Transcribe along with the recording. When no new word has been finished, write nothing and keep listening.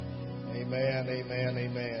Amen, amen,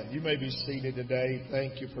 amen. You may be seated today.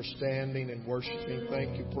 Thank you for standing and worshiping.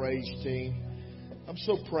 Thank you, praise team. I'm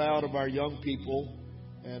so proud of our young people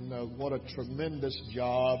and what a tremendous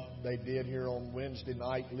job they did here on Wednesday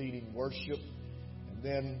night leading worship. And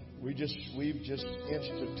then we've just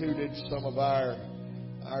instituted some of our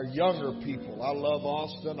younger people. I love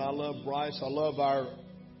Austin. I love Bryce. I love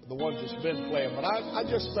the ones that's been playing. But I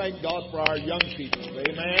just thank God for our young people.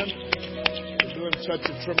 Amen. Doing such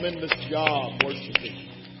a tremendous job worshiping.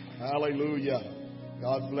 Hallelujah.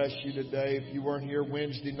 God bless you today. If you weren't here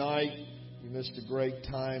Wednesday night, you missed a great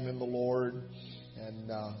time in the Lord. And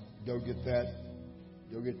go get that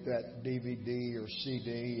DVD or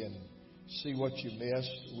CD and see what you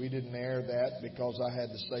missed. We didn't air that because I had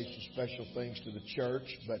to say some special things to the church,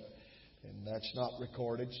 and that's not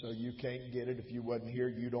recorded, so you can't get it. If you wasn't here,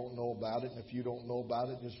 you don't know about it. And if you don't know about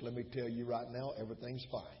it, just let me tell you right now, everything's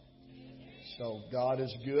fine. So God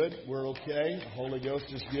is good. We're okay. The Holy Ghost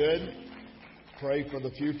is good. Pray for the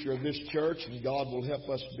future of this church, and God will help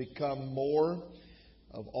us become more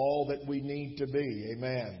of all that we need to be.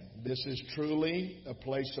 Amen. This is truly a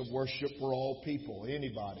place of worship for all people.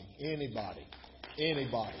 Anybody.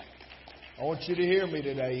 I want you to hear me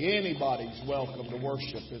today. Anybody's welcome to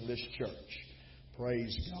worship in this church.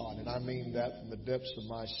 Praise God. And I mean that from the depths of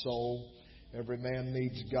my soul. Every man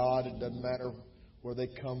needs God. It doesn't matter where they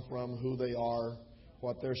come from, who they are,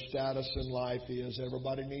 what their status in life is.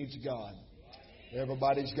 Everybody needs God.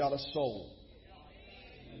 Everybody's got a soul.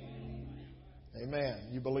 Amen.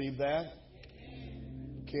 You believe that?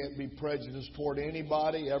 Can't be prejudiced toward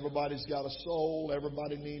anybody. Everybody's got a soul.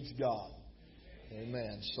 Everybody needs God.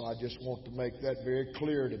 Amen. So I just want to make that very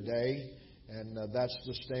clear today. And that's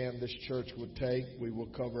the stand this church would take. We will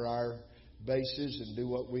cover our bases and do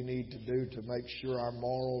what we need to do to make sure our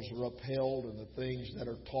morals are upheld and the things that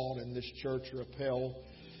are taught in this church are upheld.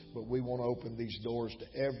 But we want to open these doors to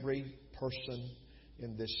every person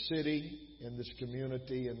in this city, in this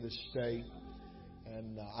community, in this state.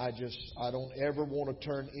 And I don't ever want to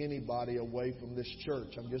turn anybody away from this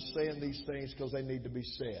church. I'm just saying these things because they need to be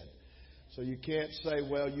said. So you can't say,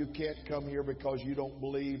 well, you can't come here because you don't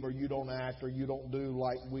believe or you don't act or you don't do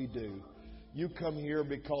like we do. You come here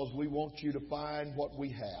because we want you to find what we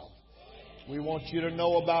have. We want you to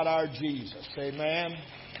know about our Jesus. Amen.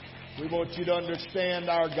 We want you to understand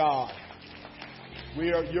our God.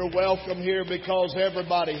 You're welcome here because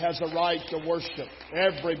everybody has a right to worship.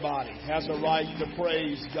 Everybody has a right to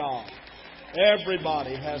praise God.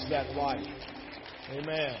 Everybody has that right.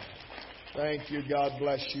 Amen. Thank you. God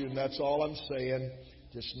bless you. And that's all I'm saying.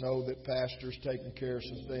 Just know that Pastor's taking care of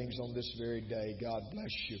some things on this very day. God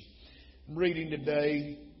bless you. I'm reading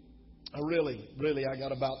today. I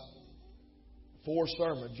got about 4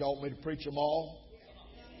 sermons. Y'all want me to preach them all?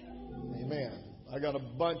 Amen. I got a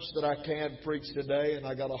bunch that I can preach today, and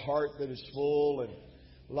I got a heart that is full, and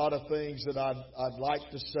a lot of things that I'd like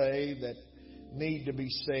to say that need to be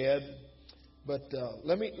said. But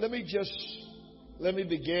let me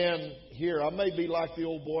begin here. I may be like the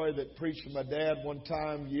old boy that preached to my dad one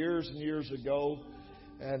time years and years ago,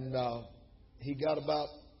 and he got about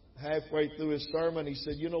halfway through his sermon. He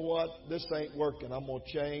said, "You know what? This ain't working. I'm going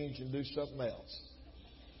to change and do something else."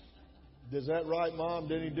 Is that right, Mom?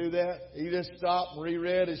 Didn't he do that? He just stopped and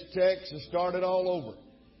reread his text and started all over.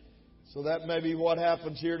 So that may be what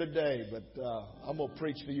happens here today. But I'm going to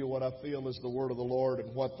preach to you what I feel is the word of the Lord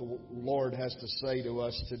and what the Lord has to say to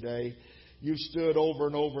us today. You've stood over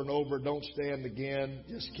and over and over. Don't stand again.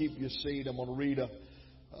 Just keep your seat. I'm going to read a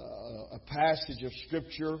passage of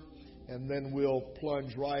Scripture, and then we'll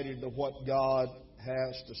plunge right into what God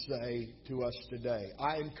has to say to us today.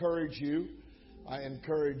 I encourage you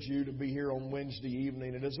to be here on Wednesday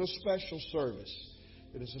evening. It is a special service.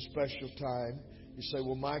 It is a special time. You say,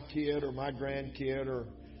 well, my kid or my grandkid, or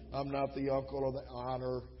I'm not the uncle or the aunt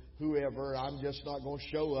or whoever. I'm just not going to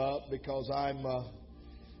show up because I'm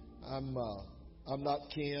not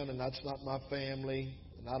kin, and that's not my family,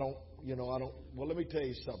 and I don't. Well, let me tell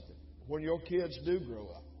you something. When your kids do grow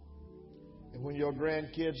up, and when your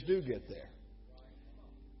grandkids do get there,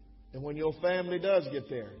 and when your family does get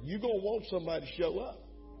there, you're going to want somebody to show up.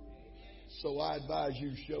 So I advise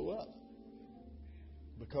you to show up,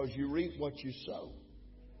 because you reap what you sow.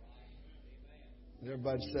 And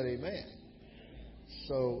everybody said amen.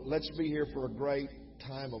 So let's be here for a great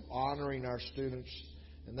time of honoring our students,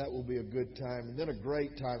 and that will be a good time. And then a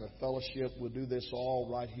great time of fellowship. We'll do this all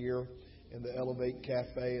right here in the Elevate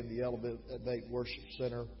Cafe and the Elevate Worship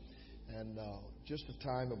Center. And just a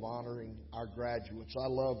time of honoring our graduates. I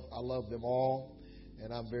love them all,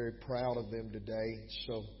 and I'm very proud of them today.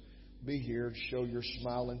 So be here, show your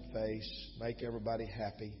smiling face, make everybody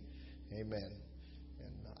happy. Amen.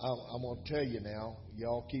 And I'm going to tell you now,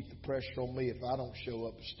 y'all keep the pressure on me if I don't show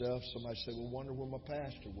up with stuff. Somebody say, well, wonder where my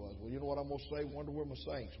pastor was. Well, you know what I'm going to say? Wonder where my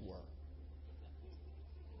saints were.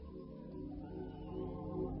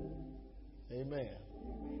 Amen.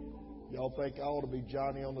 Y'all think I ought to be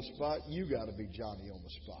Johnny on the spot? You got to be Johnny on the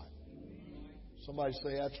spot. Somebody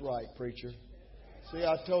say, that's right, preacher. See,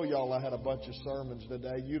 I told y'all I had a bunch of sermons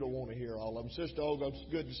today. You don't want to hear all of them. Sister Olga, it's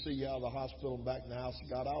good to see you out of the hospital and back in the house of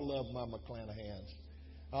God. I love my McClanahans.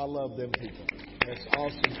 I love them people. That's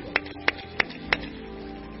awesome folks.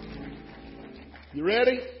 You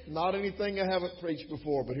ready? Not anything I haven't preached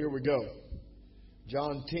before, but here we go.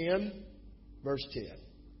 John 10, verse 10.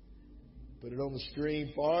 Put it on the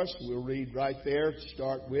screen for us. We'll read right there to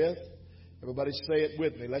start with. Everybody say it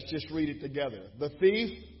with me. Let's just read it together. The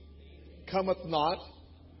thief cometh not,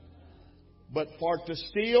 but for to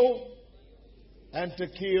steal and to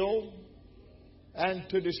kill and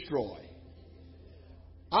to destroy.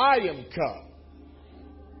 I am come.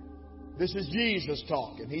 This is Jesus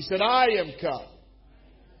talking. He said, I am come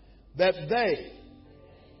that they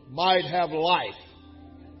might have life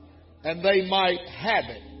and they might have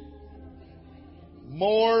it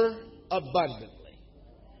more abundantly.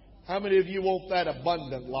 How many of you want that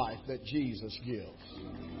abundant life that Jesus gives?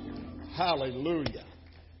 Hallelujah.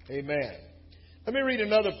 Amen. Let me read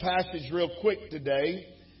another passage real quick today,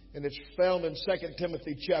 and it's found in 2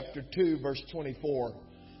 Timothy chapter 2, verse 24.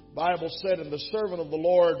 The Bible said, and the servant of the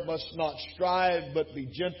Lord must not strive, but be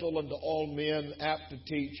gentle unto all men, apt to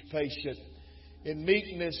teach, patient, in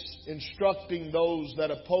meekness, instructing those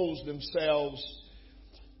that oppose themselves,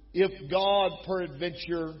 if God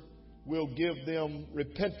peradventure will give them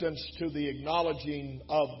repentance to the acknowledging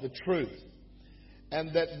of the truth,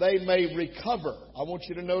 and that they may recover. I want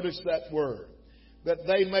you to notice that word. That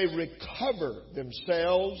they may recover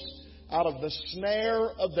themselves out of the snare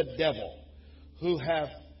of the devil,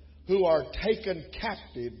 who are taken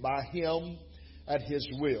captive by him at his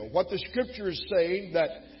will. What the Scripture is saying, that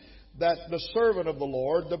the servant of the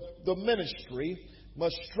Lord, the ministry,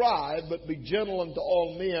 must strive, but be gentle unto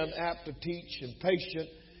all men, apt to teach, and patient,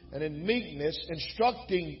 and in meekness,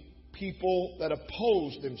 instructing people that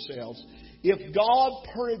oppose themselves, if God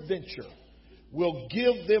peradventure will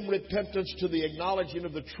give them repentance to the acknowledging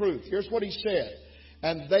of the truth. Here's what he said,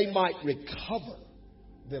 and they might recover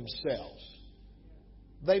themselves.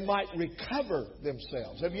 They might recover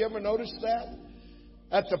themselves. Have you ever noticed that?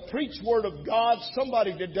 At the preached word of God,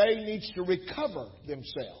 somebody today needs to recover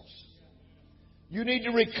themselves. You need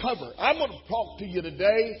to recover. I'm going to talk to you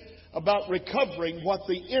today about recovering what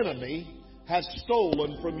the enemy has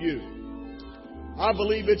stolen from you. I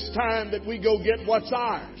believe it's time that we go get what's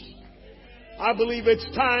ours. I believe it's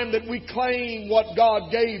time that we claim what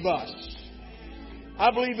God gave us.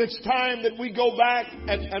 I believe it's time that we go back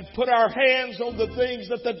and put our hands on the things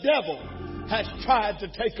that the devil has tried to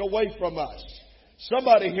take away from us.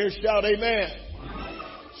 Somebody here shout amen.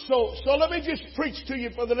 So let me just preach to you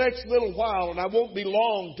for the next little while, and I won't be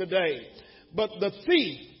long today. But the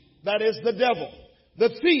thief, that is the devil, the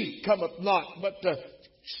thief cometh not, but to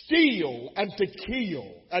steal and to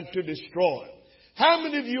kill and to destroy. How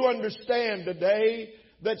many of you understand today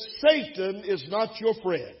that Satan is not your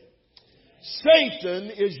friend?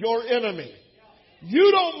 Satan is your enemy.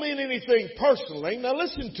 You don't mean anything personally. Now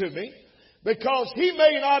listen to me. Because he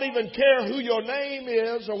may not even care who your name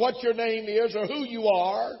is or what your name is or who you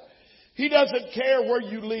are. He doesn't care where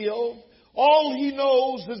you live. All he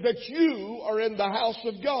knows is that you are in the house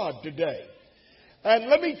of God today. And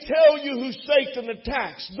let me tell you who Satan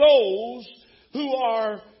attacks. Those who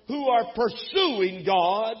are pursuing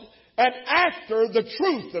God and after the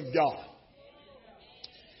truth of God.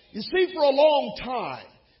 You see, for a long time,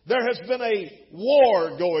 there has been a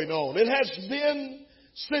war going on. It has been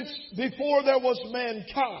since before there was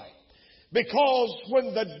mankind. Because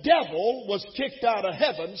when the devil was kicked out of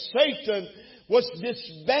heaven, Satan was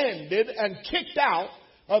disbanded and kicked out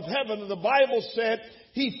of heaven. The Bible said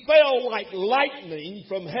he fell like lightning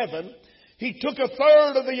from heaven. He took a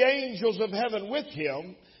third of the angels of heaven with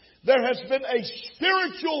him. There has been a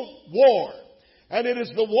spiritual war. And it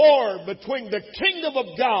is the war between the kingdom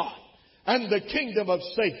of God and the kingdom of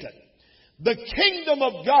Satan. The kingdom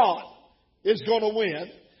of God is going to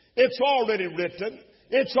win. It's already written.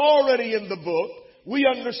 It's already in the book. We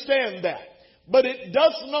understand that. But it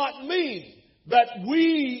does not mean that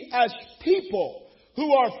we as people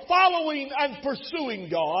who are following and pursuing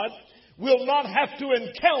God will not have to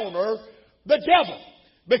encounter the devil.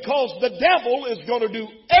 Because the devil is going to do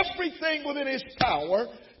everything within his power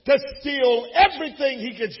to steal everything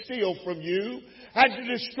he can steal from you and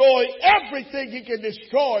to destroy everything he can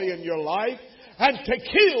destroy in your life and to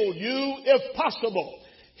kill you if possible.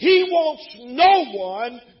 He wants no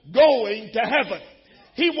one going to heaven.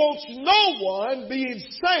 He wants no one being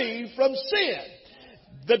saved from sin.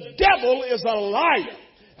 The devil is a liar.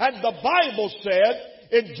 And the Bible said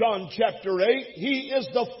in John chapter 8, he is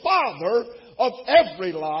the father of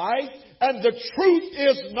every lie, and the truth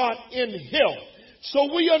is not in him.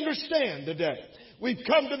 So we understand today. We've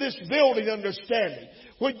come to this building understanding.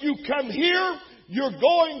 When you come here, you're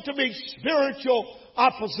going to meet spiritual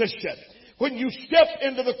opposition. When you step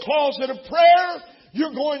into the closet of prayer,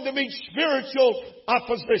 you're going to meet spiritual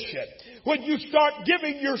opposition. When you start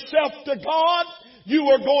giving yourself to God, you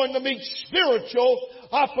are going to meet spiritual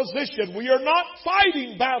opposition. We are not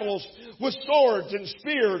fighting battles with swords and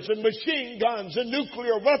spears and machine guns and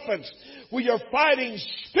nuclear weapons. We are fighting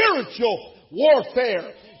spiritual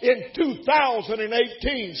warfare in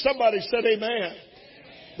 2018. Somebody said amen.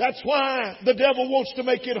 That's why the devil wants to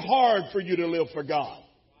make it hard for you to live for God.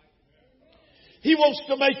 He wants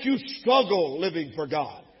to make you struggle living for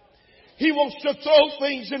God. He wants to throw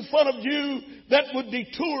things in front of you that would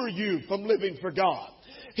detour you from living for God.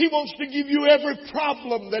 He wants to give you every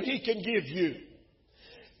problem that he can give you.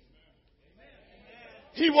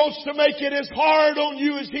 He wants to make it as hard on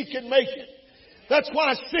you as he can make it. That's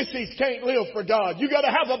why sissies can't live for God. You got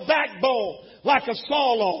to have a backbone like a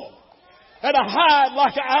sawlog and a hide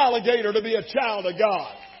like an alligator to be a child of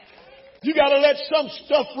God. You got to let some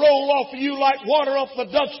stuff roll off of you like water off the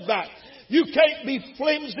duck's back. You can't be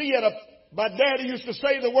flimsy and my daddy used to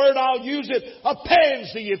say the word, I'll use it, a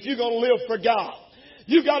pansy if you're going to live for God.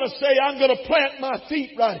 You got to say, I'm going to plant my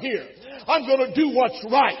feet right here. I'm going to do what's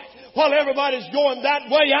right. While everybody's going that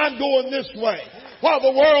way, I'm going this way. While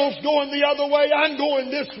the world's going the other way, I'm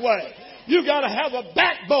going this way. You got to have a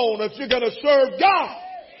backbone if you're going to serve God.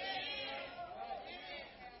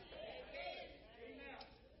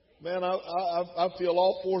 Man, I feel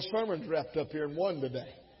all 4 sermons wrapped up here in one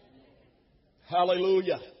today.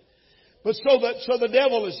 Hallelujah. But so the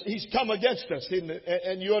devil he's come against us,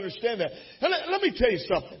 and you understand that. And let me tell you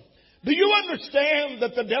something. Do you understand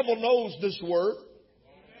that the devil knows this word?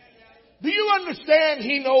 Do you understand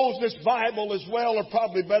he knows this Bible as well or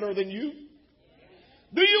probably better than you?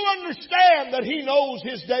 Do you understand that he knows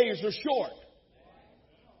his days are short?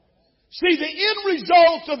 See, the end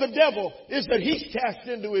result of the devil is that he's cast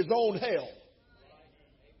into his own hell.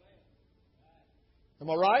 Am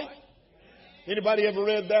I right? Anybody ever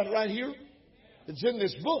read that right here? It's in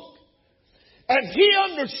this book. And he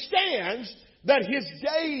understands that his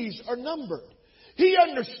days are numbered. He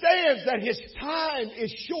understands that his time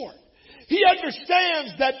is short. He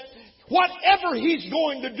understands that whatever he's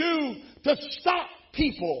going to do to stop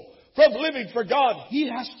people from living for God, he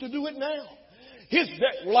has to do it now.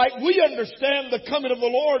 Like we understand the coming of the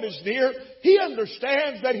Lord is near, he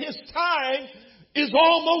understands that his time is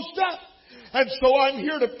almost up. And so I'm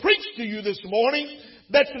here to preach to you this morning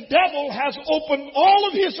that the devil has opened all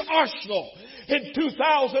of his arsenal in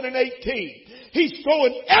 2018. He's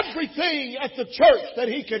throwing everything at the church that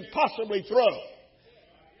he can possibly throw.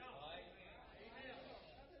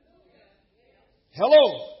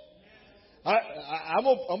 Hello. I'm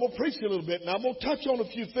going to preach a little bit, and I'm going to touch on a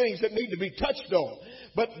few things that need to be touched on.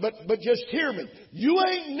 But just hear me. You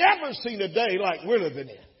ain't never seen a day like we're living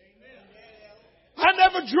in. I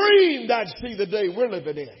never dreamed I'd see the day we're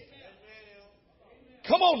living in.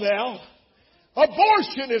 Come on now.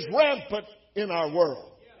 Abortion is rampant in our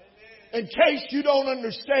world. In case you don't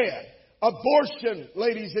understand, abortion,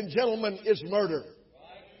 ladies and gentlemen, is murder.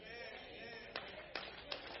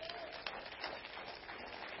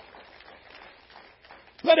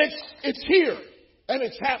 But it's here, and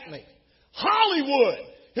it's happening. Hollywood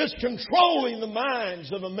is controlling the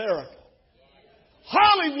minds of America.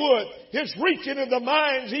 Hollywood is reaching into the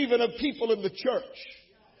minds even of people in the church.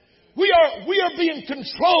 We are being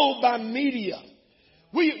controlled by media.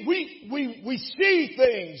 We see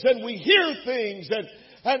things and we hear things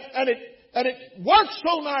and it works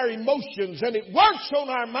on our emotions and it works on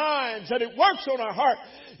our minds and it works on our heart.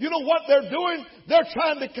 You know what they're doing? They're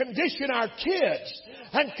trying to condition our kids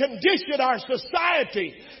and condition our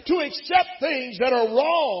society to accept things that are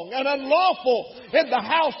wrong and unlawful in the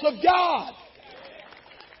house of God.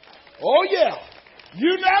 Oh yeah.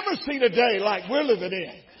 You never seen a day like we're living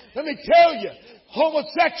in. Let me tell you,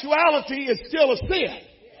 homosexuality is still a sin.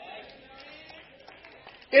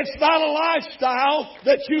 It's not a lifestyle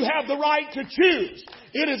that you have the right to choose.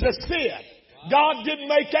 It is a sin. God didn't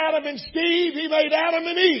make Adam and Steve. He made Adam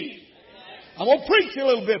and Eve. I'm going to preach a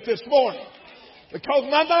little bit this morning because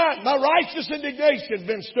my righteous indignation has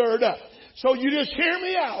been stirred up. So you just hear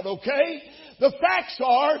me out, okay? The facts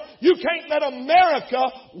are, you can't let America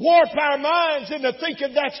warp our minds into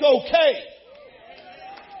thinking that's okay.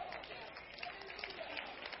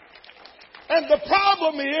 And the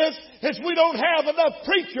problem is we don't have enough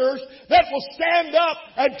preachers that will stand up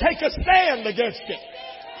and take a stand against it.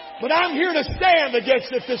 But I'm here to stand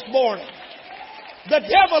against it this morning. The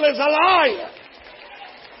devil is a liar.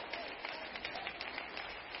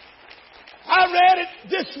 I read it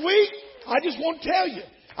this week. I just want to tell you.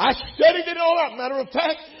 I studied it all out. Matter of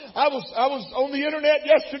fact, I was on the internet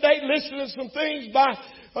yesterday listening to some things by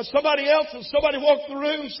somebody else, and somebody walked in the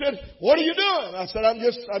room and said, "What are you doing?" I said, I'm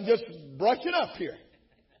just brushing up here.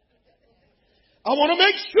 I want to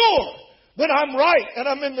make sure that I'm right and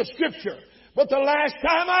I'm in the Scripture. But the last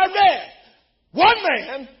time I read, one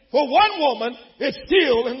man for one woman is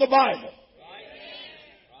still in the Bible.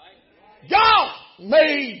 God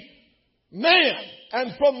made man,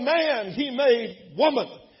 and from man He made woman.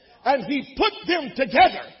 And He put them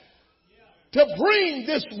together to bring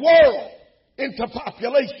this world into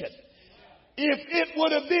population. If it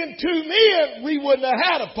would have been two men, we wouldn't have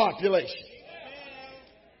had a population.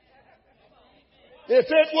 If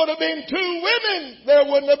it would have been two women, there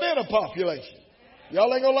wouldn't have been a population.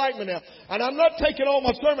 Y'all ain't gonna like me now. And I'm not taking all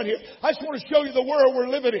my sermon here. I just want to show you the world we're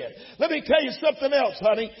living in. Let me tell you something else,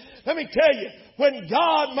 honey. Let me tell you, when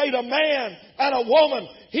God made a man and a woman,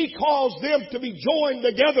 He caused them to be joined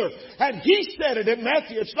together. And He said it in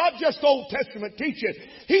Matthew. It's not just Old Testament teaching.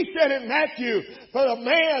 He said in Matthew, for a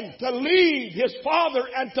man to leave his father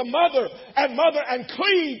and to mother and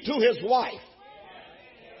cleave to his wife.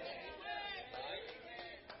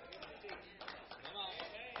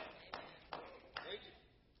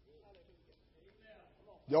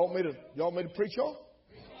 Y'all want me to preach on?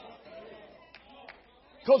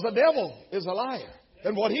 Because the devil is a liar.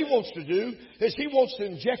 And what he wants to do is he wants to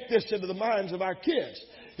inject this into the minds of our kids.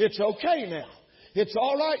 It's okay now. It's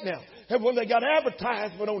all right now. And when they got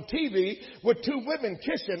advertisement on TV with two women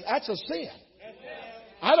kissing, that's a sin.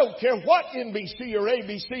 I don't care what NBC or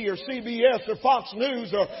ABC or CBS or Fox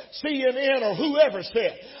News or CNN or whoever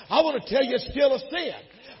said. I want to tell you it's still a sin.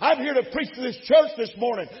 I'm here to preach to this church this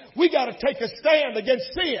morning. We got to take a stand against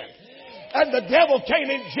sin. And the devil can't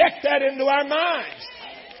inject that into our minds.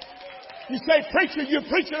 You say, preacher, you're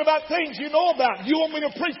preaching about things you know about. You want me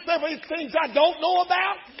to preach some of these things I don't know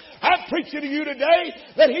about? I'm preaching to you today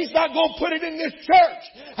that He's not going to put it in this church.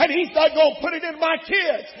 And He's not going to put it in my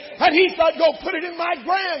kids. And He's not going to put it in my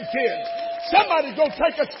grandkids. Somebody's going to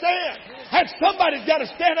take a stand. And somebody's got to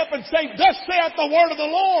stand up and say, thus saith the word of the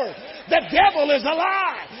Lord. The devil is a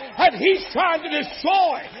lie. And he's trying to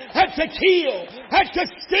destroy and to kill and to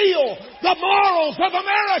steal the morals of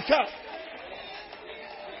America.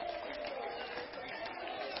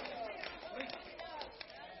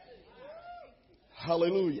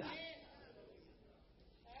 Hallelujah.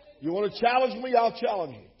 You want to challenge me? I'll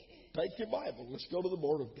challenge you. Take your Bible. Let's go to the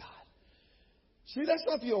Word of God. See, that's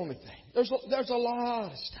not the only thing. There's a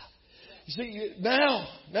lot of stuff. You see, now,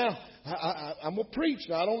 I'm going to preach.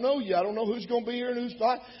 Now, I don't know you. I don't know who's going to be here and who's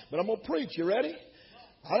not, but I'm going to preach. You ready?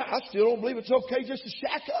 I still don't believe it's okay just to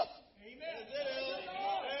shack up.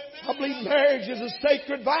 I believe marriage is a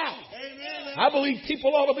sacred vow. I believe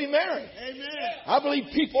people ought to be married. I believe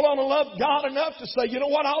people ought to love God enough to say, you know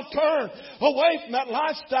what, I'll turn away from that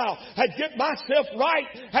lifestyle and get myself right,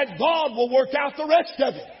 and God will work out the rest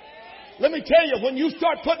of it. Let me tell you, when you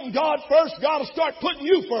start putting God first, God will start putting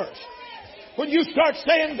you first. When you start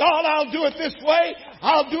saying, God, I'll do it this way,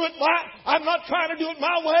 I'm not trying to do it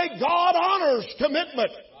my way, God honors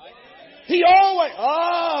commitment. He always,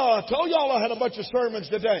 I told y'all I had a bunch of sermons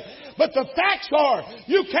today. But the facts are,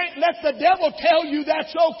 you can't let the devil tell you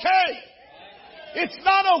that's okay. It's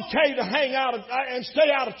not okay to hang out and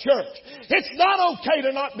stay out of church. It's not okay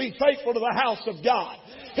to not be faithful to the house of God.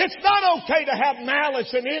 It's not okay to have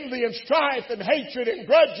malice and envy and strife and hatred and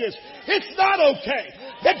grudges. It's not okay.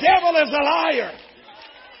 The devil is a liar.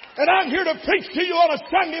 And I'm here to preach to you on a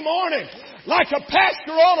Sunday morning, like a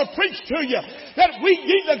pastor ought to preach to you, that we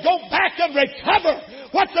need to go back and recover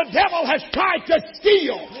what the devil has tried to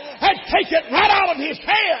steal and take it right out of his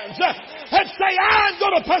hands and say, I'm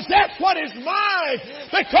going to possess what is mine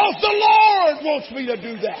because the Lord wants me to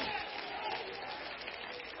do that.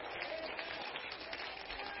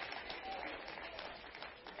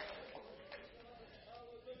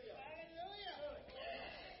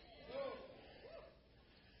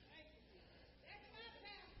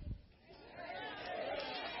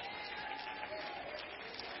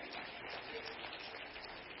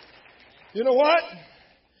 You know what?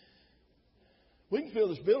 We can fill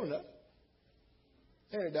this building up.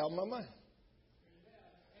 Ain't a doubt in my mind.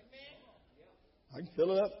 I can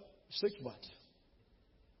fill it up 6 months.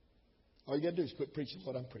 All you got to do is quit preaching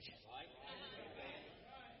what I'm preaching.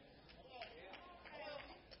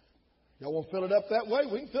 Y'all want to fill it up that way?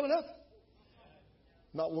 We can fill it up.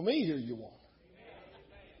 Not with me here, you won't.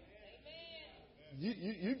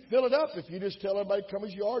 You fill it up if you just tell everybody, come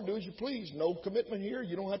as you are, do as you please. No commitment here.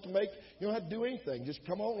 You don't have to do anything. Just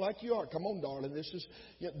come on like you are. Come on, darling. This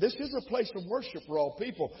is a place of worship for all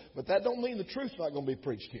people, but that don't mean the truth's not going to be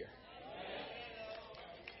preached here.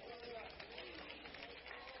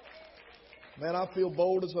 Man, I feel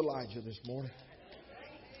bold as Elijah this morning.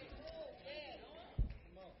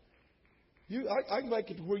 I can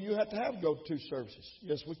make it to where you have to go to 2 services.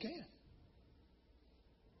 Yes, we can.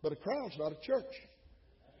 But a crowd's not a church.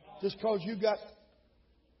 Just because you got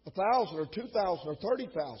 1,000 or 2,000 or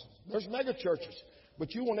 30,000. There's mega churches.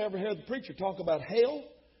 But you won't ever hear the preacher talk about hell.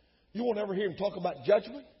 You won't ever hear him talk about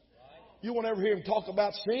judgment. You won't ever hear him talk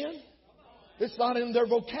about sin. It's not in their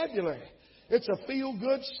vocabulary. It's a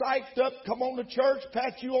feel-good, psyched up, come on to church,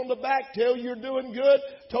 pat you on the back, tell you you're doing good,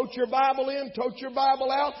 tote your Bible in, tote your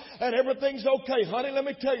Bible out, and everything's okay. Honey, let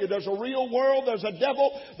me tell you, there's a real world, there's a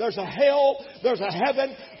devil, there's a hell, there's a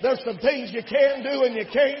heaven, there's some things you can do and you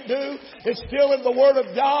can't do. It's still in the Word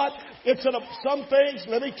of God. It's in some things,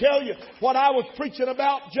 let me tell you, what I was preaching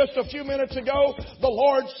about just a few minutes ago, the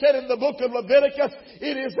Lord said in the book of Leviticus,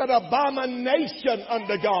 it is an abomination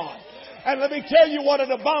unto God. And let me tell you what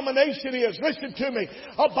an abomination is. Listen to me.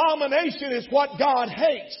 Abomination is what God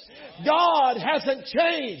hates. God hasn't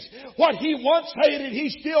changed. What He once hated, He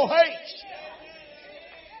still hates.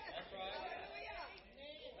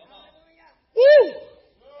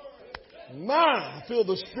 Woo! My, I feel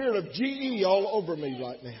the spirit of GE all over me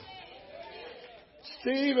right now.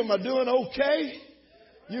 Steve, am I doing okay?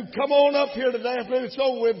 You come on up here today after it's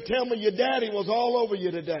over with and tell me your daddy was all over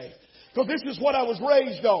you today. Because this is what I was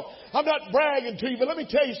raised on. I'm not bragging to you, but let me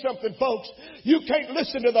tell you something, folks. You can't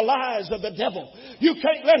listen to the lies of the devil. You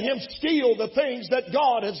can't let him steal the things that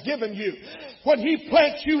God has given you. When he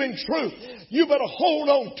plants you in truth, you better hold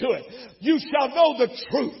on to it. You shall know the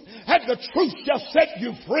truth, and the truth shall set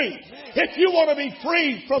you free. If you want to be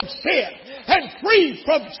free from sin, and free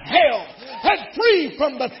from hell, and free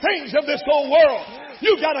from the things of this old world,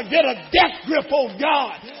 you got to get a death grip on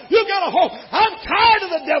God. You got to hold. I'm tired of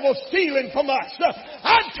the devil stealing from us.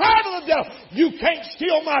 I'm tired of the devil. You can't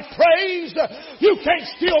steal my praise. You can't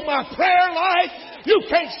steal my prayer life. You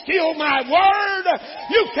can't steal my word.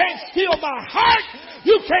 You can't steal my heart.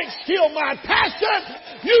 You can't steal my passion.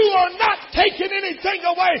 You are not taking anything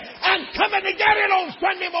away. I'm coming to get it on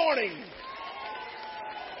Sunday morning.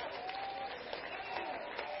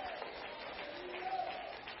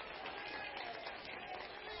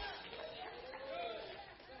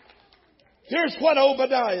 Here's what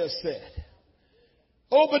Obadiah said.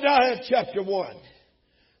 Obadiah chapter 1,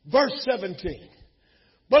 verse 17.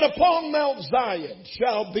 But upon Mount Zion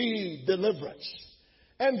shall be deliverance,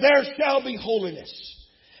 and there shall be holiness.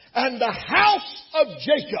 And the house of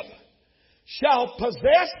Jacob shall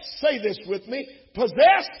possess, say this with me,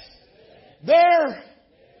 possess their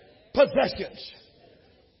possessions.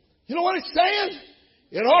 You know what it's saying?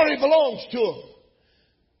 It already belongs to them.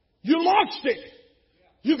 You lost it.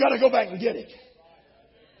 You got to go back and get it.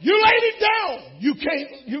 You laid it down. You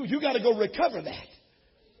can't. You got to go recover that.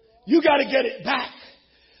 You got to get it back.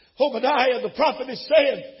 Obadiah the prophet is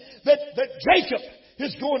saying that Jacob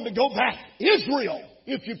is going to go back. Israel,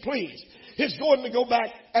 if you please, is going to go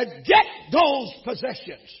back and get those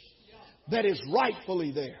possessions that is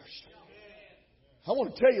rightfully theirs. I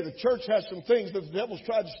want to tell you, the church has some things that the devil's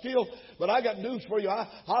tried to steal, but I got news for you.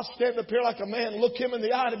 I'll stand up here like a man, look him in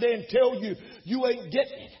the eye today and tell you, you ain't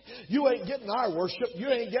getting it. You ain't getting our worship. You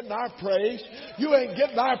ain't getting our praise. You ain't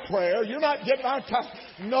getting our prayer. You're not getting our time.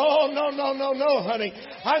 No, honey.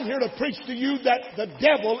 I'm here to preach to you that the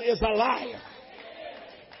devil is a liar.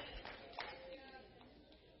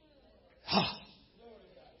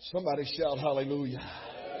 Somebody shout hallelujah.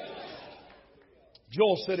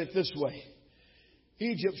 Joel said it this way.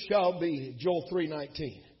 Egypt shall be, Joel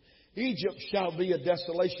 3:19. Egypt shall be a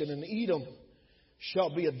desolation, and Edom shall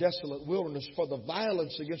be a desolate wilderness for the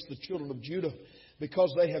violence against the children of Judah,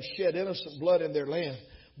 because they have shed innocent blood in their land.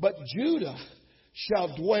 But Judah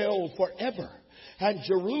shall dwell forever, and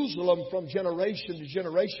Jerusalem from generation to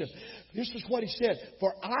generation. This is what he said.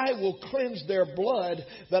 For I will cleanse their blood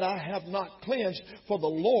that I have not cleansed, for the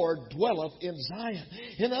Lord dwelleth in Zion.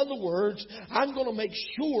 In other words, I'm going to make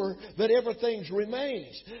sure that everything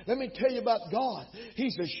remains. Let me tell you about God.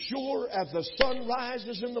 He's as sure as the sun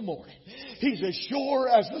rises in the morning. He's as sure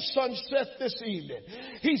as the sun sets this evening.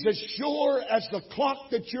 He's as sure as the clock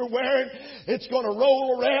that you're wearing. It's going to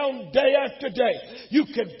roll around day after day. You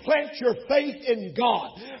can plant your faith in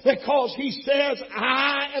God because He says,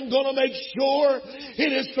 I am going to make sure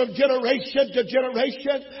it is from generation to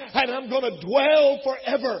generation, and I'm going to dwell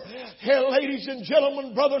forever. Hell, ladies and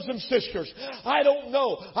gentlemen, brothers and sisters, I don't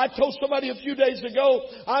know. I told somebody a few days ago,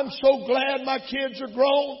 I'm so glad my kids are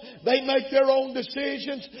grown. They make their own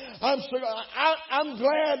decisions. I'm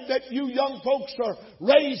glad that you young folks are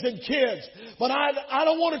raising kids. But I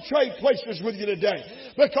don't want to trade places with you today,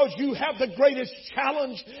 because you have the greatest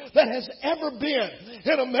challenge that has ever been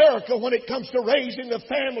in America when it comes to raising the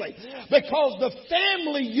family. Because the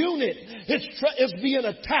family unit is being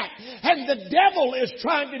attacked, and the devil is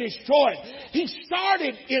trying to destroy it. He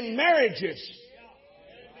started in marriages,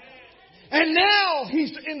 and now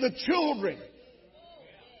he's in the children.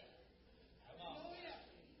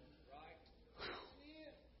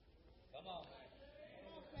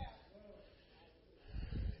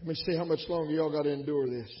 Let me see how much longer y'all got to endure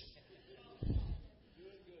this.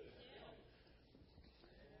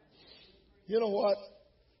 You know what?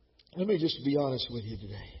 Let me just be honest with you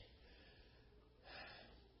today.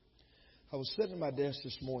 I was sitting at my desk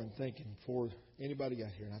this morning thinking before anybody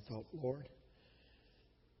got here, and I thought, Lord,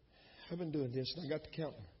 I've been doing this, and I got to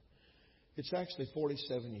counting. It's actually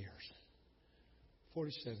 47 years.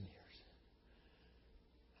 47 years.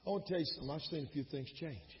 I want to tell you something. I've seen a few things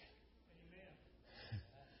change.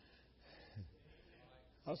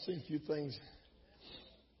 I've seen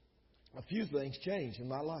a few things change in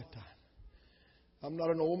my lifetime. I'm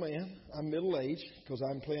not an old man. I'm middle-aged because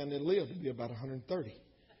I'm planning to live to be about 130.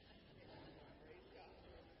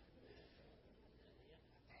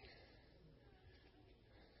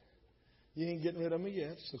 You ain't getting rid of me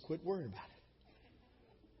yet, so quit worrying about it.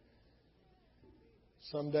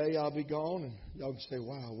 Someday I'll be gone, and y'all can say,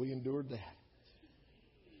 wow, we endured that.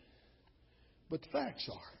 But the facts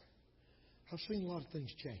are, I've seen a lot of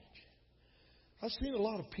things change. I've seen a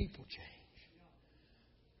lot of people change.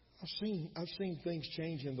 I've seen things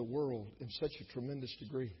change in the world in such a tremendous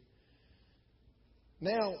degree.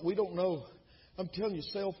 Now, we don't know. I'm telling you,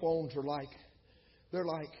 cell phones are like,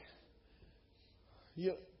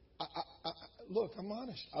 look, I'm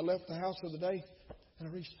honest. I left the house the other day, and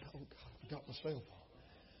I reached, oh, God, I forgot my cell phone.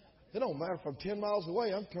 It don't matter if I'm 10 miles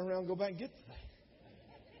away. I'm turning around and go back and get the thing.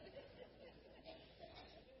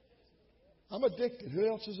 I'm addicted. Who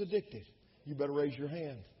else is addicted? You better raise your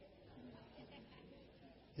hand.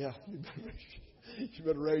 Yeah, you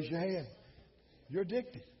better raise your hand. You're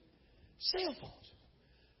addicted. Cell phones.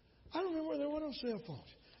 I don't remember when there were no cell phones.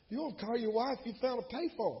 You want to call your wife, you found a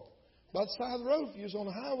payphone. By the side of the road, if you was on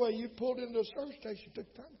the highway, you pulled into a service station,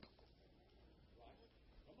 took time to call.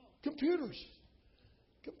 Computers.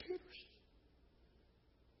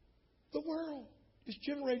 The world is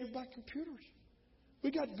generated by computers.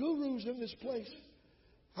 We got gurus in this place.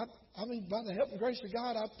 I mean, by the help and grace of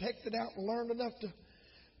God, I've pecked it out and learned enough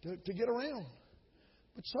to get around.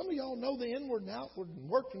 But some of y'all know the inward and outward and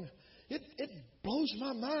working. It blows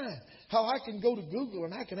my mind how I can go to Google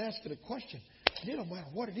and I can ask it a question. And it don't matter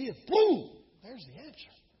what it is. Boom! There's the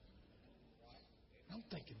answer. I'm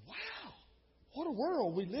thinking, wow, what a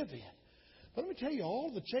world we live in. But let me tell you,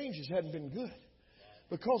 all the changes hadn't been good.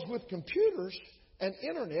 Because with computers and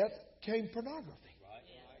internet came pornography.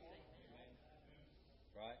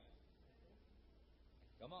 Right.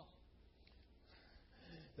 Come on.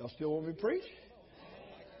 Y'all still want me to preach?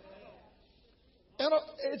 And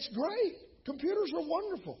it's great. Computers are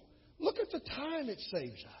wonderful. Look at the time it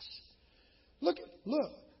saves us. Look.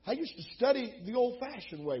 I used to study the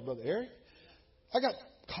old-fashioned way, Brother Eric. I got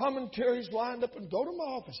commentaries lined up and go to my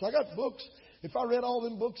office. I got books. If I read all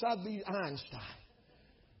them books, I'd be Einstein.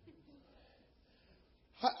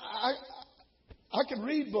 I could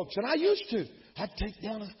read books, and I used to. I'd take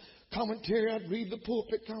down a commentary. I'd read the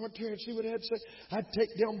pulpit commentary and see what it had to say. I'd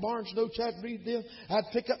take down Barnes' notes. I'd read them.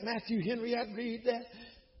 I'd pick up Matthew Henry. I'd read that.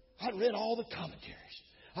 I'd read all the commentaries.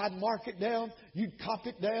 I'd mark it down. You'd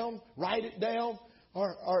copy it down, write it down.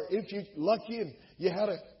 Or if you're lucky and you had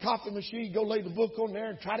a copy machine, you go lay the book on there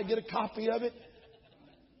and try to get a copy of it.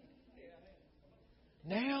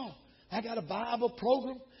 Now, I I got a Bible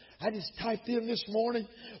program. I just typed in this morning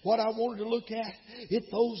what I wanted to look at. It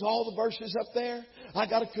throws all the verses up there. I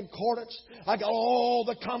got a concordance. I got all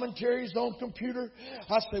the commentaries on computer.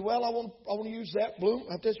 I say, well, I want to use that. Bloom,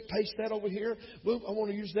 I just paste that over here. Bloom, I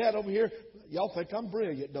want to use that over here. Y'all think I'm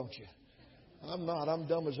brilliant, don't you? I'm not. I'm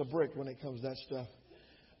dumb as a brick when it comes to that stuff.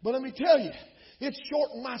 But let me tell you, it's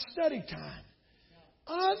shortened my study time.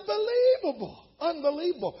 Unbelievable.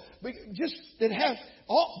 Unbelievable. Just it has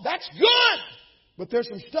that's good. But there's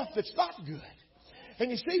some stuff that's not good.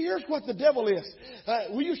 And you see, here's what the devil is.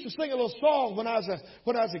 We used to sing a little song when I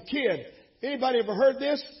was a kid. Anybody ever heard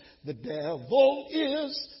this? The devil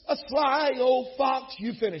is a sly old fox.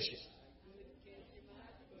 You finish it.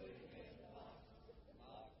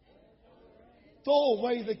 Throw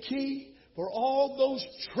away the key for all those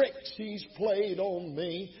tricks he's played on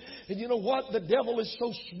me. And you know what? The devil is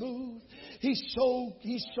so smooth. He's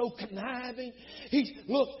so conniving.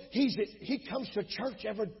 He comes to church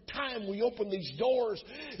every time we open these doors.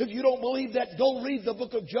 If you don't believe that, go read the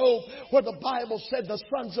book of Job, where the Bible said the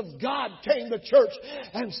sons of God came to church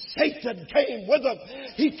and Satan came with them.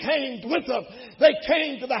 He came with them. They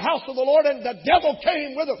came to the house of the Lord and the devil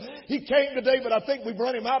came with them. He came today, but I think we've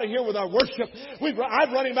run him out of here with our worship.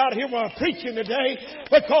 I've run him out of here with our preaching today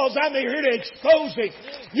because I'm here to expose him.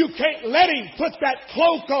 You can't let him put that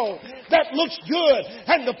cloak on that looks good,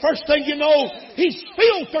 and the first thing you know, he's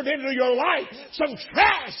filtered into your life some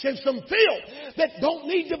trash and some filth that don't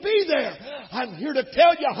need to be there. I'm here to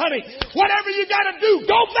tell you, honey, whatever you got to do,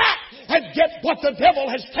 go back and get what the devil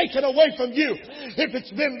has taken away from you. If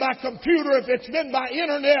it's been by computer, if it's been by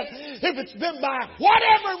internet, if it's been by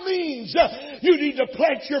whatever means, you need to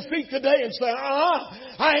plant your feet today and say,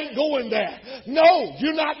 I ain't going there. No,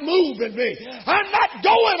 you're not moving me. I'm not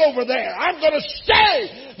going over there. I'm going to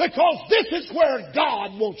stay because this is where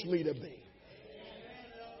God wants me to be.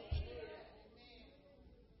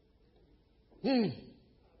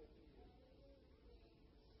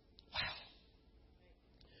 Wow.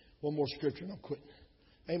 One more scripture and I'm quitting.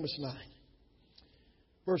 Amos 9,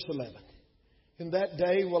 verse 11. In that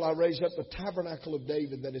day will I raise up the tabernacle of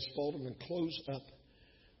David that is fallen and close up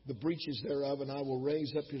the breaches thereof, and I will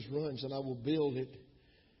raise up his ruins, and I will build it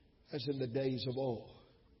as in the days of old,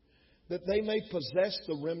 that they may possess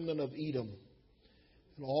the remnant of Edom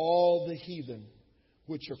and all the heathen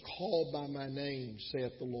which are called by my name,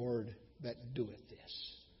 saith the Lord that doeth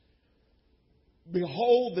this.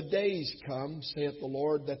 Behold, the days come, saith the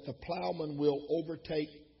Lord, that the plowman will overtake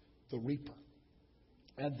the reaper,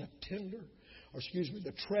 and the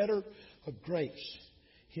treader of grapes,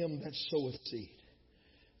 him that soweth seed.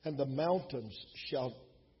 And the mountains shall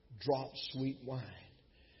drop sweet wine,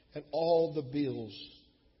 and all the bills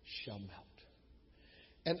shall melt.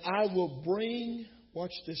 And I will bring,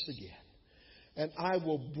 watch this again, and I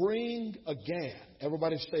will bring again,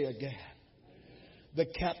 everybody say again, the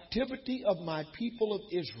captivity of my people of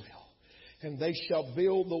Israel, and they shall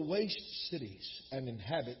build the waste cities and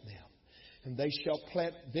inhabit them. And they shall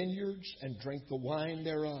plant vineyards and drink the wine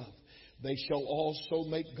thereof. They shall also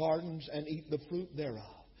make gardens and eat the fruit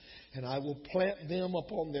thereof. And I will plant them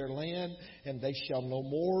upon their land, and they shall no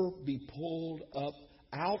more be pulled up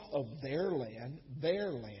out of their land,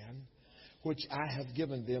 which I have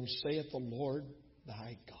given them, saith the Lord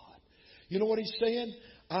thy God. You know what he's saying?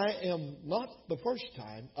 I am not the first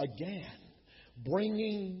time, again,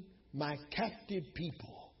 bringing my captive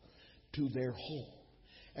people to their home.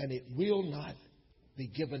 And it will not be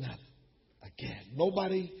given up again.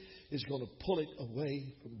 Nobody is going to pull it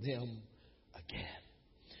away from them again.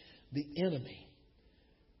 The enemy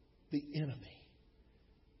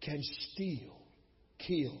can steal,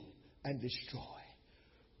 kill, and destroy.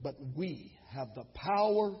 But we have the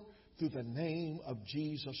power through the name of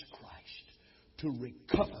Jesus Christ to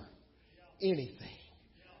recover anything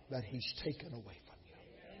that he's taken away from you.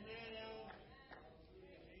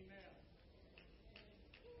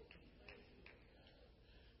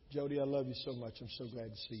 Jody, I love you so much. I'm so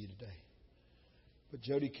glad to see you today. But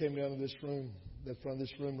Jody came down to this room, the front of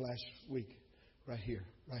this room last week, right here.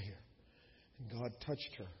 And God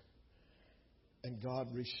touched her. And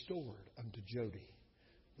God restored unto Jody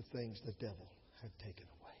the things the devil had taken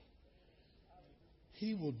away.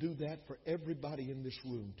 He will do that for everybody in this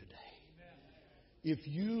room today. If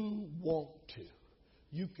you want to,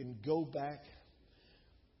 you can go back.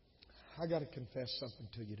 I got to confess something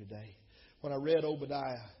to you today. When I read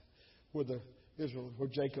Obadiah, where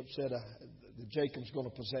Jacob said that Jacob's going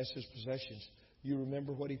to possess his possessions, you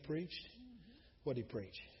remember what he preached? What did he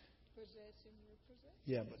preach? Possessing your possessions.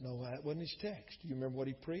 Yeah, but no, that wasn't his text. Do you remember what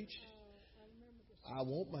he preached? I remember I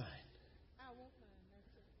want mine. I want mine.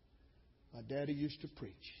 That's it. My daddy used to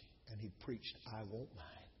preach, and he'd preached, I won't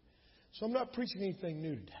mind. So I'm not preaching anything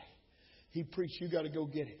new today. He preached, you got to go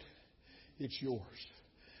get it. It's yours.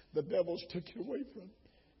 The devil's took it away from you.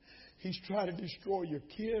 He's trying to destroy your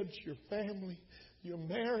kids, your family, your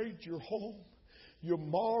marriage, your home, your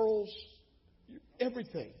morals,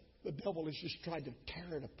 everything. The devil is just trying to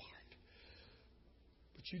tear it apart.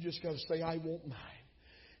 But you just got to say, I won't mind.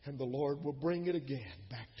 And the Lord will bring it again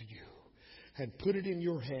back to you and put it in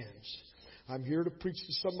your hands. I'm here to preach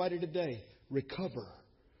to somebody today. Recover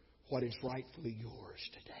what is rightfully yours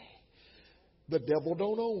today. The devil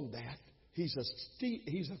don't own that. He's a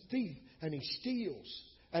thief, and he steals,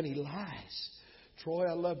 and he lies. Troy,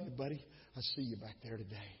 I love you, buddy. I see you back there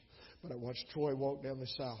today. But I watched Troy walk down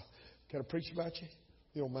this aisle. Can I preach about you?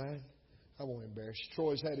 You don't mind? I won't embarrass you.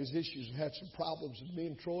 Troy's had his issues and had some problems, and me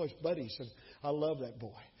and Troy's buddies, and I love that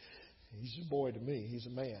boy. He's a boy to me. He's a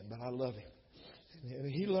man, but I love him.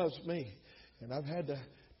 And he loves me. And I've had to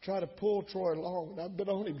try to pull Troy along, and I've been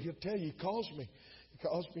on him. He'll tell you, he calls me. He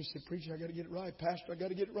calls me and said, Preacher, I got to get it right. Pastor, I got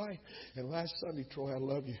to get it right. And last Sunday, Troy, I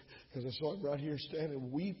love you, because I saw him right here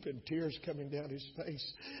standing, weeping, tears coming down his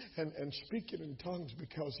face, and speaking in tongues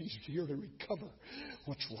because he's here to recover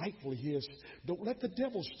what's rightfully his. Don't let the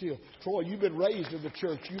devil steal. Troy, you've been raised in the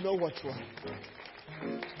church. You know what's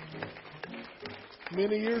right.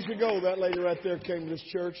 Many years ago, that lady right there came to this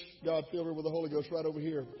church. God filled her with the Holy Ghost right over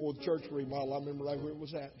here before the church remodel. I remember right where it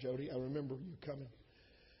was at, Jody. I remember you coming.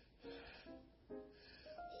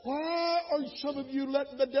 Why are some of you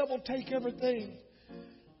letting the devil take everything?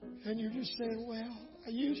 And you're just saying, well, I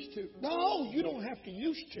used to. No, you don't have to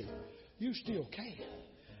used to. You still can.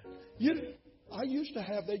 I used to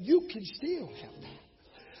have that. You can still have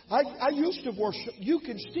that. I used to worship. You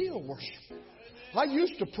can still worship. I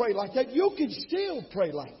used to pray like that. You can still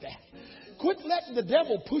pray like that. Quit letting the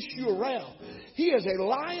devil push you around. He is a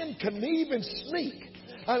lying, conniving sneak.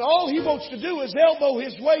 And all he wants to do is elbow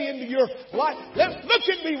his way into your life. Look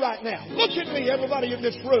at me right now. Look at me, everybody in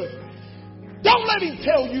this room. Don't let him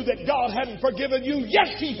tell you that God hadn't forgiven you.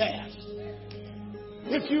 Yes, he has.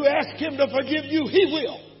 If you ask him to forgive you, he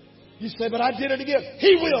will. You say, but I did it again.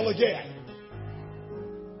 He will again.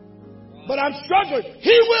 But I'm struggling.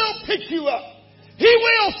 He will pick you up. He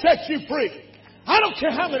will set you free. I don't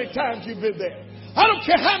care how many times you've been there. I don't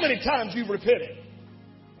care how many times you've repented.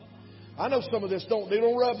 I know some of this don't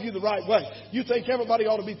rub you the right way. You think everybody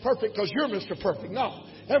ought to be perfect because you're Mr. Perfect. No,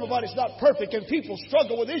 everybody's not perfect, and people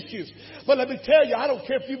struggle with issues. But let me tell you, I don't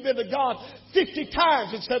care if you've been to God 50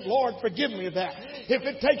 times and said, Lord, forgive me of that. If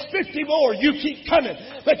it takes 50 more, you keep coming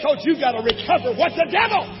because you got to recover what the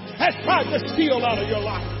devil has tried to steal out of your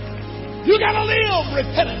life. You got to live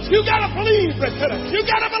repentance. You got to believe repentance. You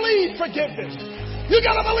got to believe forgiveness. You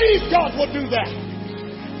got to believe God will do that.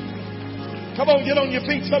 Come on, get on your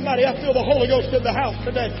feet, somebody. I feel the Holy Ghost in the house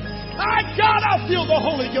today. My God, I feel the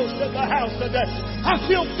Holy Ghost in the house today. I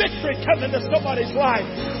feel victory coming to somebody's life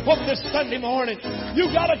on this Sunday morning.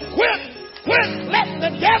 You got to quit letting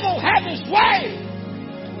the devil have his way.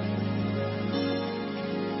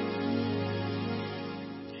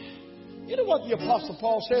 You know what the Apostle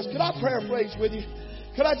Paul says? Could I paraphrase with you?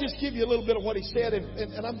 Could I just give you a little bit of what he said?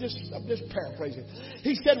 And I'm just paraphrasing.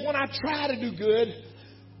 He said, when I try to do good,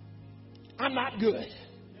 I'm not good.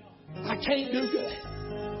 I can't do good.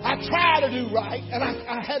 I try to do right, and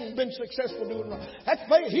I hadn't been successful doing right. That's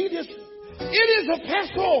it is a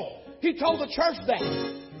pestle. He told the church that.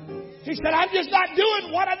 He said, I'm just not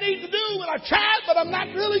doing what I need to do, and I tried, but I'm not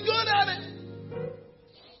really good at it.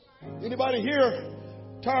 Anybody here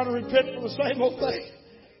tired of repenting for the same old thing?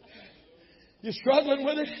 You're struggling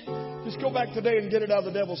with it? Just go back today and get it out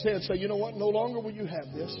of the devil's head. Say, you know what? No longer will you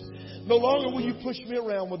have this. No longer will you push me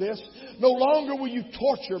around with this. No longer will you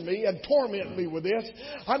torture me and torment me with this.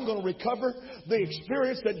 I'm going to recover the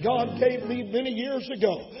experience that God gave me many years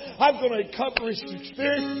ago. I'm going to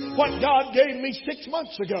experience what God gave me 6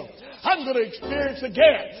 months ago. I'm going to experience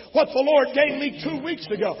again what the Lord gave me 2 weeks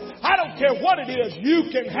ago. I don't care what it is.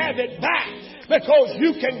 You can have it back. Because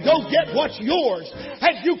you can go get what's yours.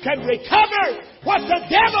 And you can recover what the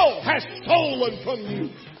devil has stolen from you.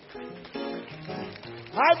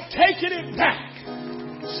 I'm taking it back.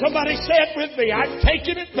 Somebody say it with me. I'm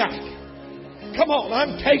taking it back. Come on,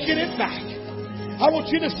 I'm taking it back. I want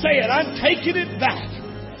you to say it. I'm taking it back.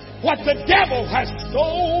 What the devil has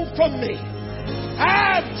stole from me.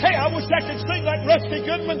 I wish I could sing like Rusty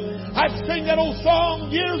Goodman. I'd sing that old song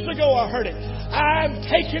years ago. I heard it. I'm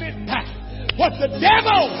taking it back. What the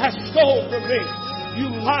devil has stole from me. You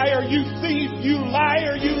liar, you thief, you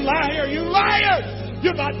liar, you liar, you liar.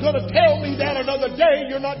 You're not going to tell me that another day.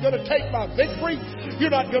 You're not going to take my victory.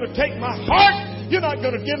 You're not going to take my heart. You're not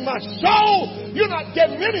going to dim my soul. You're not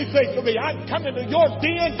getting anything from me. I'm coming to your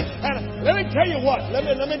den. And let me tell you what. Let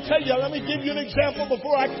me give you an example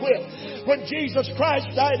before I quit. When Jesus Christ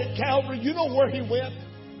died at Calvary, you know where He went?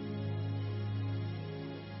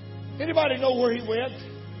 Anybody know where He went?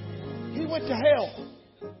 He went to hell.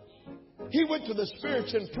 He went to the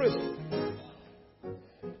spirits in prison.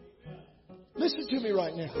 Listen to me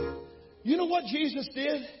right now. You know what Jesus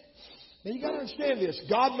did? Now you got to understand this.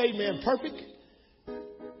 God made man perfect.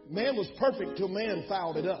 Man was perfect till man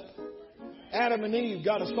fouled it up. Adam and Eve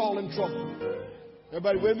got us all in trouble.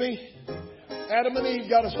 Everybody with me? Adam and Eve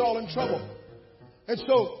got us all in trouble. And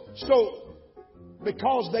so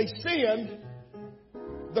because they sinned,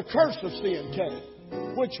 the curse of sin came.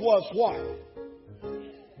 Which was what?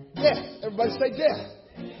 Death. Everybody say death.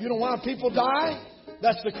 You know why people die?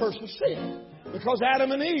 That's the curse of sin. Because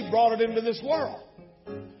Adam and Eve brought it into this world.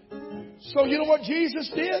 So you know what Jesus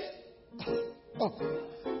did?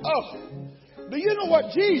 Do you know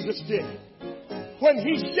what Jesus did? When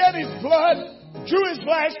He shed His blood, drew His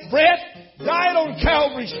last breath, died on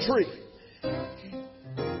Calvary's tree.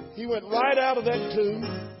 He went right out of that tomb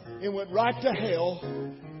and went right to hell.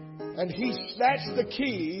 And He snatched the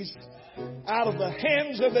keys out of the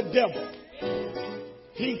hands of the devil.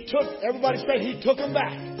 He took, everybody say, He took them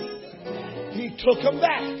back. He took them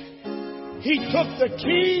back. He took the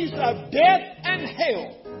keys of death and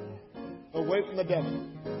hell away from the devil.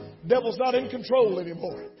 The devil's not in control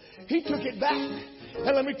anymore. He took it back.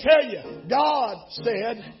 And let me tell you, God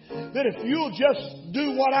said that if you'll just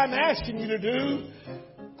do what I'm asking you to do,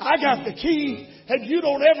 I got the key, and you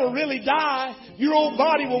don't ever really die. Your old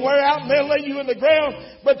body will wear out and they'll lay you in the ground.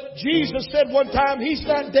 But Jesus said one time, He's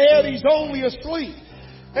not dead, He's only asleep.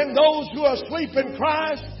 And those who are asleep in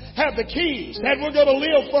Christ have the keys, and we're going to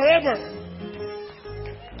live forever.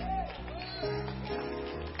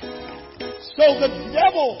 So the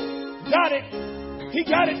devil got it. He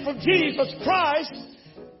got it from Jesus Christ.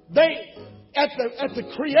 At the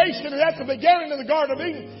creation and at the beginning of the Garden of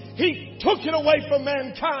Eden, He took it away from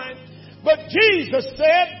mankind. But Jesus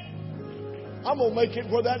said, I'm going to make it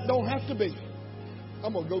where that don't have to be.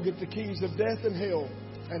 I'm going to go get the keys of death and hell.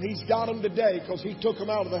 And He's got them today because He took them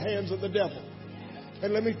out of the hands of the devil.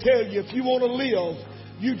 And let me tell you, if you want to live,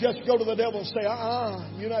 you just go to the devil and say,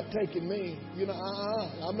 you're not taking me.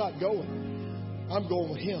 I'm not going. I'm going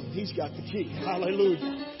with Him. He's got the key.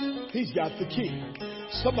 Hallelujah. He's got the key.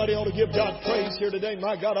 Somebody ought to give God praise here today.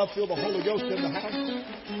 My God, I feel the Holy Ghost in the house.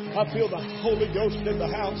 I feel the Holy Ghost in the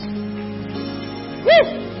house. Woo!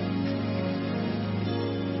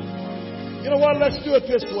 You know what? Let's do it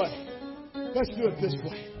this way. Let's do it this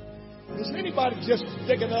way. Is anybody just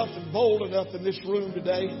big enough and bold enough in this room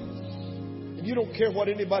today? And you don't care what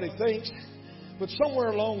anybody thinks. But somewhere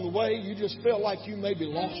along the way, you just feel like you maybe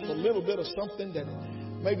lost a little bit of something that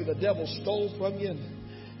maybe the devil stole from you.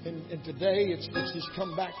 And today it's just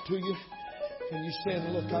come back to you. And you're saying,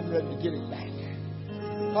 look, I'm ready to get it back.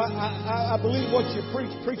 I believe what you preach,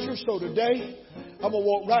 preacher. So today, I'm going to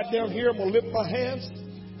walk right down here. I'm going to lift my hands.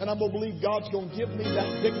 And I'm going to believe God's going to give me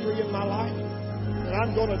that victory in my life. And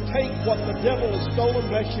I'm going to take what the devil has stolen.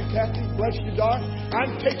 Bless you, Kathy. Bless you, Doc.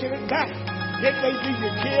 I'm taking it back. It may be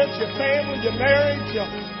your kids, your family, your marriage,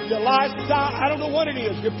 your lifestyle. I don't know what it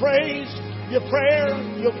is. Your praise, your prayer.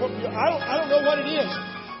 I don't know what it is.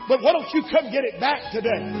 But why don't you come get it back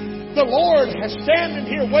today? The Lord has standing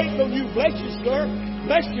here waiting on you. Bless you, sir.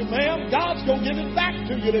 Bless you, ma'am. God's going to give it back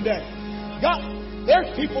to you today. God,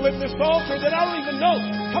 there's people in this altar that I don't even know.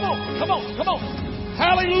 Come on, come on, come on.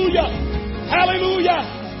 Hallelujah. Hallelujah.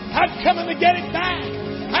 I'm coming to get it back.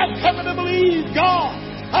 I'm coming to believe God.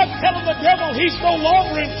 I'm telling the devil He's no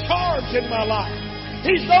longer in charge in my life.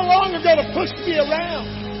 He's no longer going to push me around.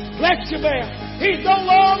 Bless you, man. He's no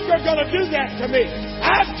longer going to do that to me.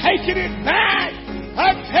 I'm taking it back.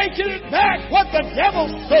 I'm taking it back. What the devil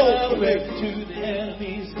stole from me. To the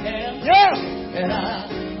enemy's camp. Yeah. And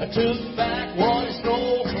I took back what he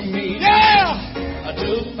stole from me. Yeah. I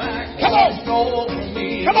took back Come what on. he stole from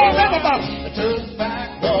me. Come on, everybody. I took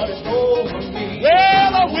back what he stole from me.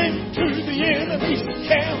 Well, I went to the enemy's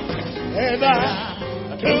camp and I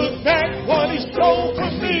took back what he stole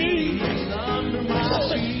from me. He's under my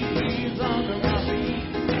feet. He's under my feet.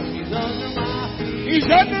 He's under my feet. He's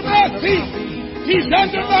under my feet. He's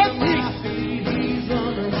under my feet. He's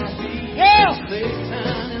under my feet. Yeah.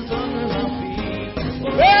 Satan is under my feet.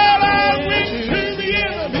 Well, I went to the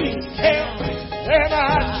enemy's camp and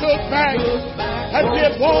I took back. I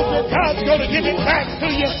said, Walter, God's going to give it back to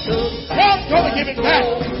you. God's going to give it back.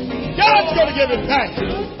 God's going to give it back.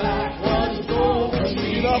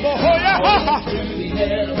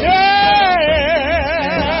 Yeah.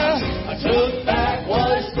 I took back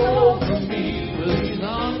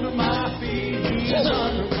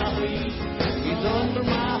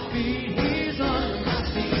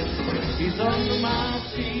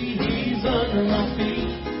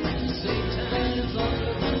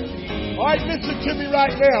right, listen to me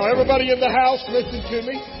right now. Everybody in the house, listen to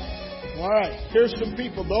me. All right, here's some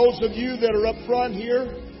people. Those of you that are up front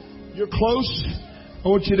here, you're close. I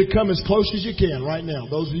want you to come as close as you can right now.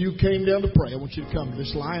 Those of you who came down to pray, I want you to come.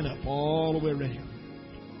 Just line up all the way right here.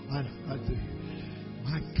 Line up right through here.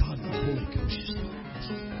 My God, the Holy Ghost is doing this.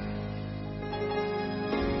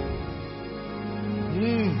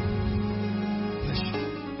 Bless you.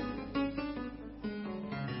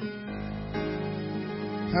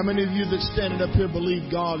 How many of you that standing up here believe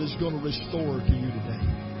God is going to restore to you today?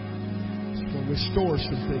 He's going to restore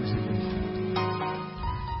some things in you.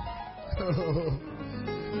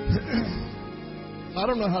 I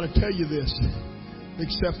don't know how to tell you this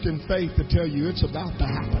except in faith to tell you it's about to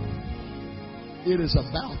happen. It is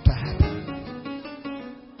about to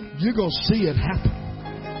happen. You're going to see it happen.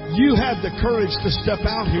 You have the courage to step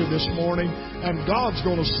out here this morning, and God's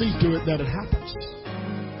going to see to it that it happens.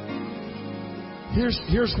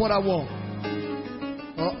 Here's what I want.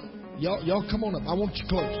 Y'all come on up. I want you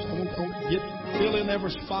close. I want fill in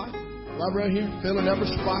every spot. Right here. Fill in every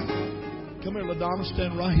spot. Come here, LaDonna.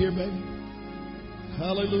 Stand right here, baby.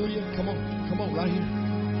 Hallelujah. Come on. Right here.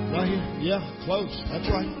 Right here. Yeah, close. That's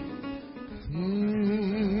right.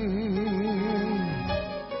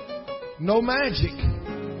 No magic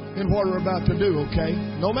in what we're about to do, okay?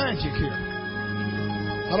 No magic here.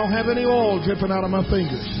 I don't have any oil dripping out of my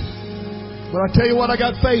fingers. But I tell you what I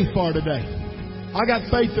got faith for today. I got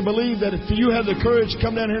faith to believe that if you have the courage to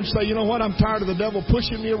come down here and say, you know what, I'm tired of the devil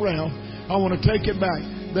pushing me around. I want to take it back.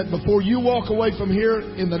 That before you walk away from here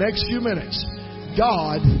in the next few minutes,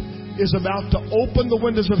 God is about to open the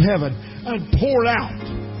windows of heaven and pour out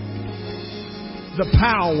the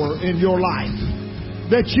power in your life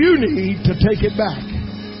that you need to take it back.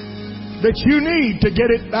 That you need to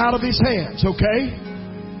get it out of His hands, okay?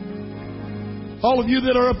 All of you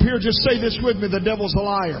that are up here, just say this with me. The devil's a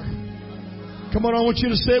liar. Come on, I want you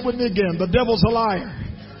to say it with me again. The devil's a liar.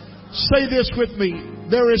 Say this with me.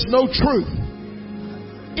 There is no truth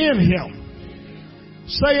in him.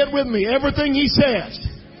 Say it with me. Everything he says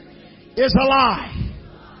is a lie.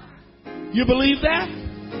 You believe that?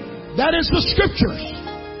 That is the Scriptures.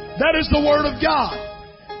 That is the Word of God.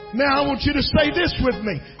 Now I want you to say this with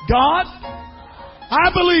me. God, I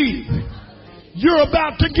believe you're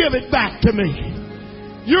about to give it back to me.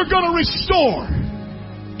 You're going to restore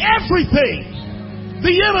everything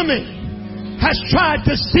the enemy has tried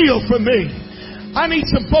to steal from me. I need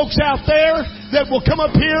some folks out there that will come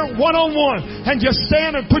up here one-on-one and just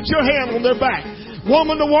stand and put your hand on their back.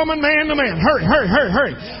 Woman to woman, man to man. Hurry, hurry, hurry,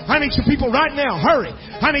 hurry. I need some people right now. Hurry.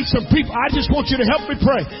 I need some people. I just want you to help me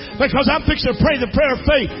pray, because I'm fixing to pray the prayer of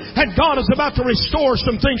faith, and God is about to restore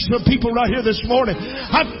some things to people right here this morning.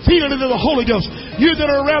 I'm feeling it in the Holy Ghost. You that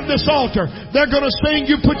are around this altar, they're going to sing.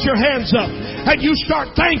 You put your hands up and you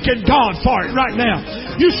start thanking God for it right now.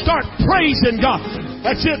 You start praising God.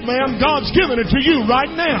 That's it, man. God's giving it to you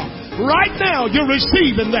right now. Right now, you're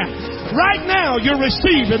receiving that. Right now, you're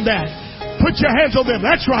receiving that. Put your hands on them.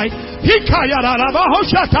 That's right. Come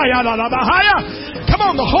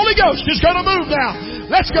on, the Holy Ghost is going to move now.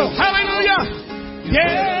 Let's go. Hallelujah.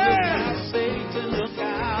 Yeah. Satan, look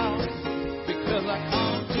out, because I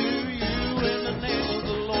come to you in the name of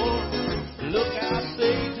the Lord. Look out,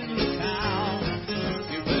 Satan, look out.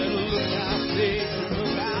 You better look out, Satan,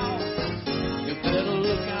 look out. You better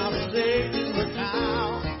look out, Satan, look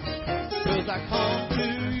out, because I come to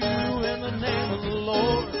you in the name of the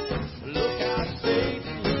Lord. Look out,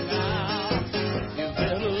 Satan, look out. You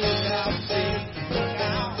better look out, Satan, look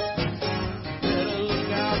out. You better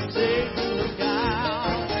look out, Satan, look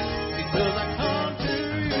out, because I come to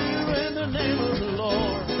you in the name of the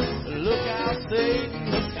Lord. Look out,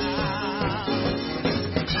 Satan, look out.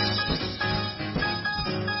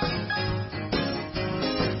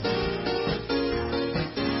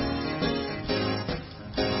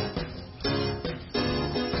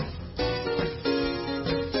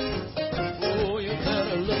 Oh, you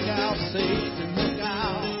better look out, Satan, look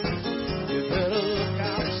out. You better look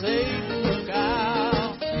out, Satan, look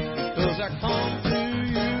out, because I come to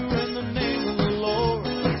you in the name of the Lord.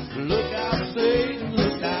 Look out, Satan,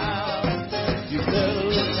 look out. You better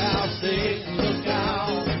look out, Satan, look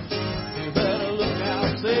out. You better look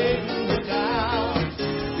out, Satan, look out,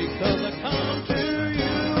 because I come to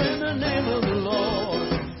you in the name of the Lord.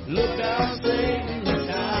 Look out, Satan, look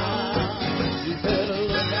out. You better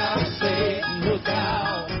look out, Satan, look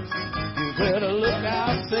out. You better look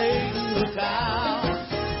out, Satan, look out,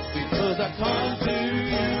 because I come to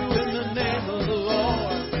you in the name of the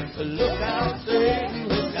Lord. Look out, Satan,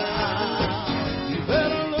 look out. You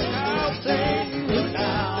better look out, Satan, look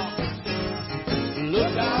out.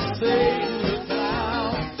 Look out, Satan, look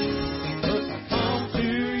out,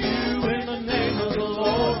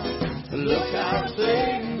 out,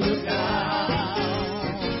 Satan, look out.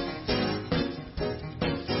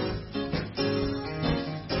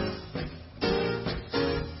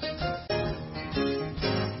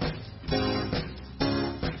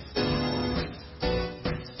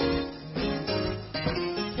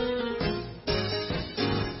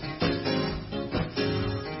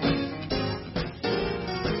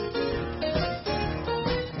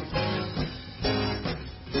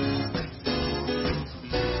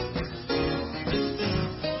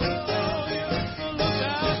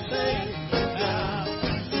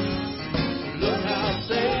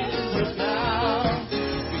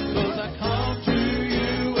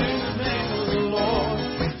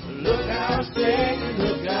 Sing